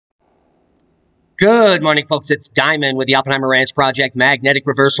Good morning, folks. It's Diamond with the Oppenheimer Ranch Project, Magnetic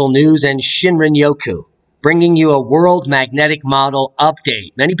Reversal News, and Shinrin-yoku, bringing you a world magnetic model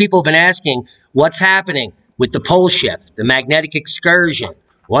update. Many people have been asking what's happening with the pole shift, the magnetic excursion.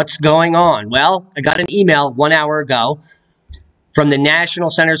 What's going on? Well, I got an email 1 hour ago from the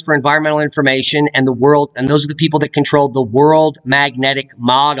National Centers for Environmental Information and the world, and those are the people that control the world magnetic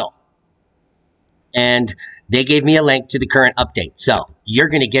model. And they gave me a link to the current update. So you're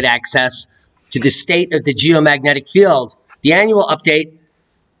going to get access to the state of the geomagnetic field, the annual update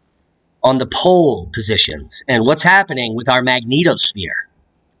on the pole positions and what's happening with our magnetosphere.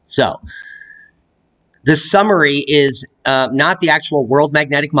 So the summary is not the actual world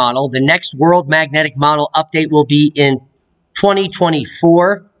magnetic model. The next world magnetic model update will be in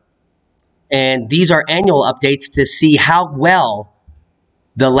 2024. And these are annual updates to see how well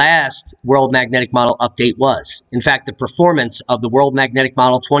the last world magnetic model update was. In fact, the performance of the world magnetic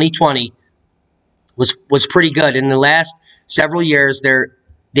model 2020 was pretty good. In the last several years,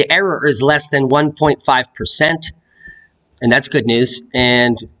 the error is less than 1.5%, and that's good news.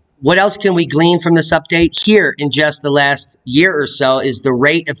 And what else can we glean from this update? Here, in just the last year or so, is the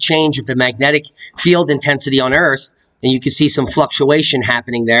rate of change of the magnetic field intensity on Earth, and you can see some fluctuation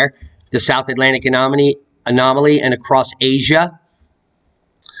happening there. The South Atlantic anomaly and across Asia.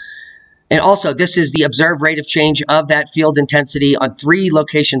 And also, this is the observed rate of change of that field intensity on 3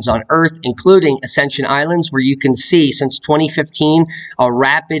 locations on Earth, including Ascension Islands, where you can see since 2015 a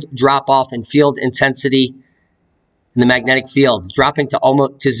rapid drop-off in field intensity in the magnetic field, dropping to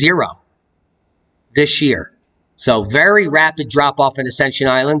almost to 0 this year. So very rapid drop-off in Ascension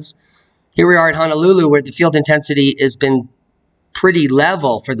Islands. Here we are at Honolulu, where the field intensity has been pretty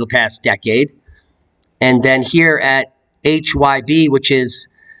level for the past decade. And then here at HYB, which is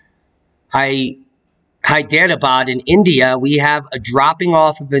Hyderabad in India, we have a dropping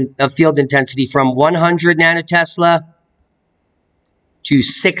off of field intensity from 100 nanotesla to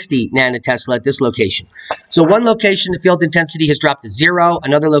 60 nanotesla at this location. So one location, the field intensity has dropped to 0.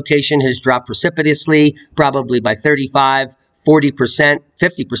 Another location has dropped precipitously, probably by 35, 40%,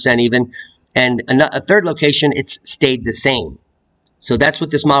 50% even. And a third location, it's stayed the same. So that's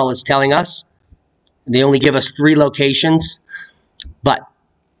what this model is telling us. They only give us 3 locations, but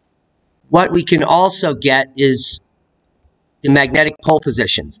what we can also get is the magnetic pole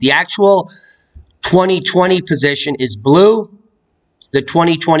positions. The actual 2020 position is blue. The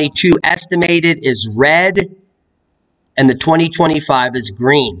 2022 estimated is red. And the 2025 is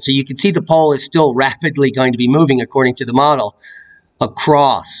green. So you can see the pole is still rapidly going to be moving, according to the model,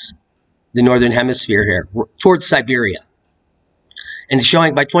 across the northern hemisphere here, towards Siberia. And it's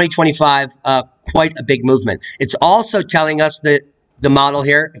showing by 2025 quite a big movement. It's also telling us that the model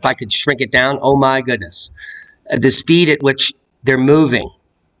here, if I could shrink it down, oh my goodness, the speed at which they're moving.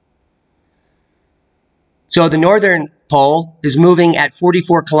 So the northern pole is moving at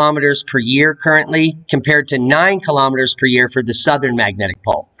 44 kilometers per year currently, compared to 9 kilometers per year for the southern magnetic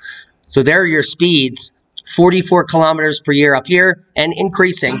pole. So there are your speeds, 44 kilometers per year up here and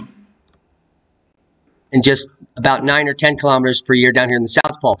increasing, and just about 9 or 10 kilometers per year down here in the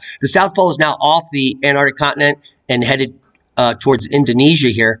South Pole. The South Pole is now off the Antarctic continent and headed towards Indonesia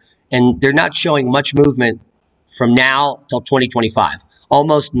here, and they're not showing much movement from now till 2025,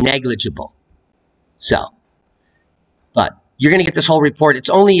 almost negligible. So, but you're going to get this whole report. It's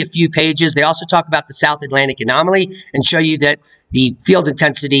only a few pages. They also talk about the South Atlantic anomaly and show you that the field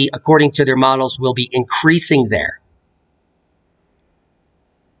intensity, according to their models, will be increasing there.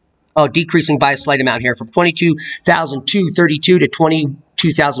 Oh, decreasing by a slight amount here from 22,232 to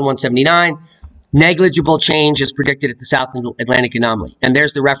 22,179. Negligible change is predicted at the South Atlantic anomaly. And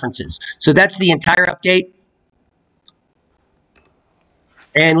there's the references. So that's the entire update.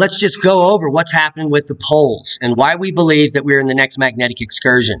 And let's just go over what's happening with the poles and why we believe that we're in the next magnetic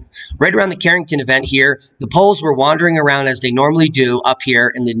excursion. Right around the Carrington event here, the poles were wandering around as they normally do up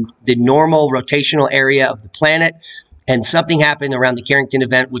here in the normal rotational area of the planet. And something happened around the Carrington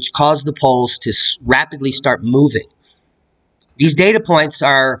event which caused the poles to rapidly start moving. These data points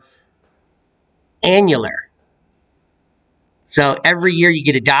are annular. So every year you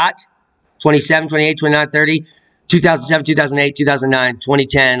get a dot, 27, 28, 29, 30, 2007, 2008, 2009,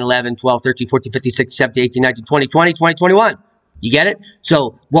 2010, 11, 12, 13, 14, 15, 16, 17, 18, 19, 20, 20, 2021. You get it?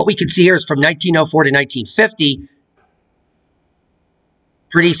 So what we can see here is from 1904 to 1950,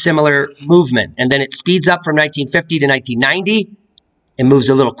 pretty similar movement. And then it speeds up from 1950 to 1990 and moves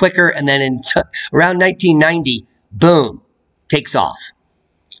a little quicker. And then around 1990, boom, takes off.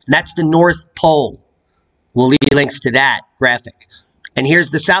 And that's the North Pole. We'll leave links to that graphic. And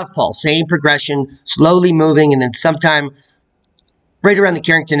here's the South Pole, same progression, slowly moving, and then sometime right around the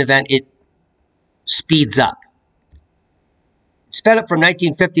Carrington event, it speeds up. Sped up from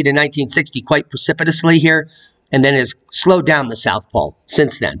 1950 to 1960 quite precipitously here, and then has slowed down the South Pole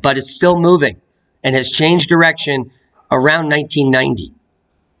since then. But it's still moving and has changed direction around 1990.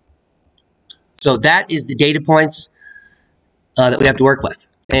 So that is the data points that we have to work with.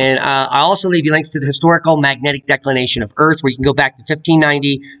 And I'll also leave you links to the historical magnetic declination of Earth, where you can go back to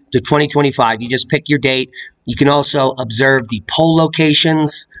 1590 to 2025. You just pick your date. You can also observe the pole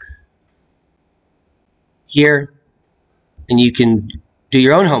locations here, and you can do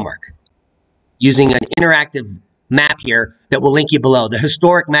your own homework using an interactive map here that will link you below. The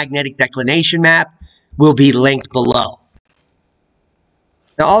historic magnetic declination map will be linked below.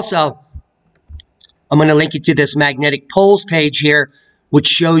 Now also, I'm going to link you to this magnetic poles page here, which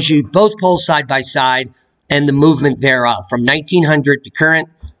shows you both poles side by side and the movement thereof from 1900 to current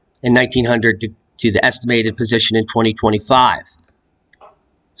and 1900 to the estimated position in 2025.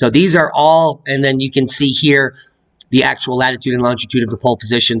 So these are all, and then you can see here the actual latitude and longitude of the pole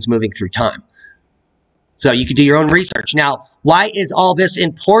positions moving through time. So you can do your own research. Now, why is all this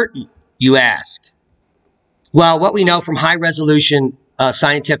important, you ask? Well, what we know from high-resolution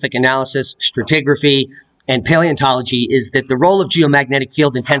scientific analysis, stratigraphy, and paleontology is that the role of geomagnetic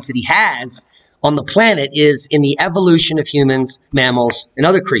field intensity has on the planet is in the evolution of humans, mammals, and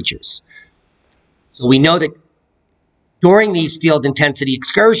other creatures. So we know that during these field intensity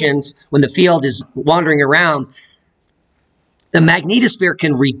excursions, when the field is wandering around, the magnetosphere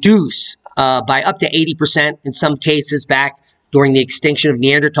can reduce by up to 80% in some cases. Back during the extinction of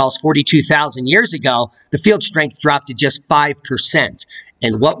Neanderthals 42,000 years ago, the field strength dropped to just 5%.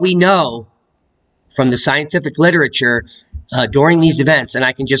 And what we know from the scientific literature during these events, and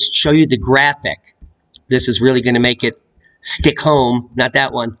I can just show you the graphic. This is really going to make it stick home. Not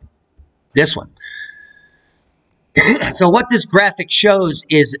that one, this one. So what this graphic shows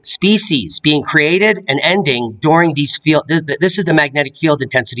is species being created and ending during these field. This is the magnetic field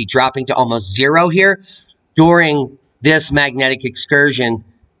intensity dropping to almost zero here during this magnetic excursion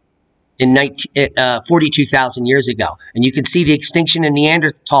in 42,000 years ago. And you can see the extinction in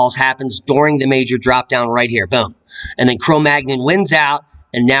Neanderthals happens during the major drop down right here. Boom. And then Cro-Magnon wins out,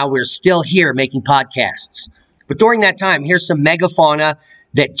 and now we're still here making podcasts. But during that time, here's some megafauna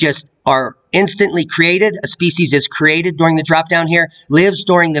that just are instantly created. A species is created during the drop down here, lives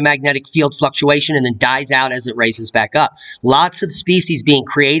during the magnetic field fluctuation, and then dies out as it raises back up. Lots of species being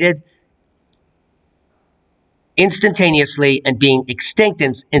created instantaneously and being extinct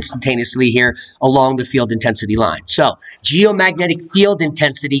instantaneously here along the field intensity line. So geomagnetic field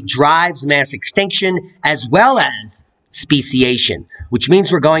intensity drives mass extinction as well as speciation, which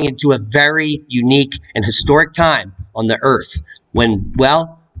means we're going into a very unique and historic time on the Earth when,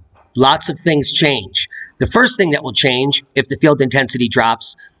 well, lots of things change. The first thing that will change if the field intensity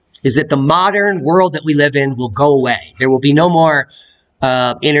drops is that the modern world that we live in will go away. There will be no more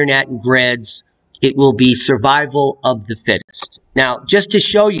internet and grids. It will be survival of the fittest. Now, just to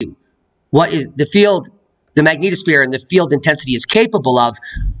show you what is the field, the magnetosphere and the field intensity is capable of,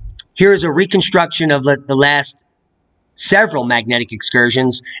 here is a reconstruction of the last several magnetic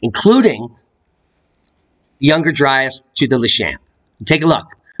excursions, including the Younger Dryas to the Lechamp. Take a look.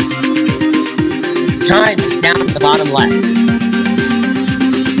 Time is down in the bottom left.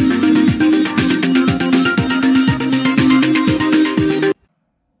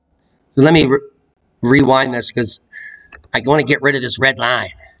 So let me rewind this because I want to get rid of this red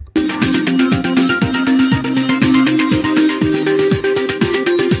line.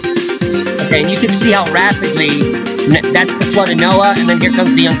 Okay, and you can see how rapidly, that's the flood of Noah, and then here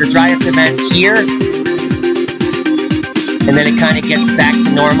comes the Younger Dryas event here. And then it kind of gets back to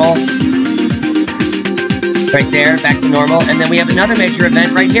normal. Right there, back to normal. And then we have another major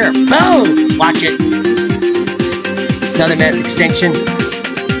event right here. Boom! Watch it. Another mass extinction.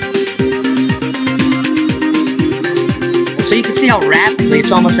 So you can see how rapidly,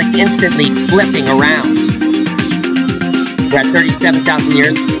 it's almost like instantly flipping around. We're at 37,000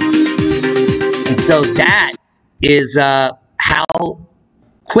 years. And so that is how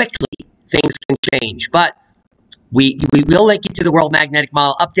quickly things can change. But we will link you to the World Magnetic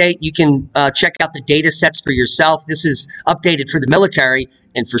Model update. You can check out the data sets for yourself. This is updated for the military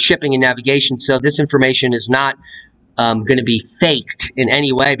and for shipping and navigation. So this information is not going to be faked in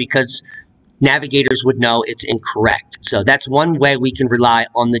any way because navigators would know it's incorrect. So that's one way we can rely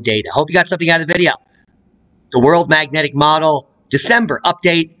on the data. Hope you got something out of the video. The World Magnetic Model December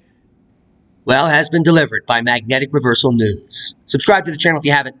update, well, has been delivered by Magnetic Reversal News. Subscribe to the channel if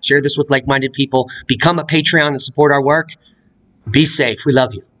you haven't. Share this with like-minded people. Become a Patreon and support our work. Be safe. We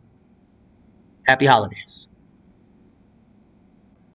love you. Happy holidays.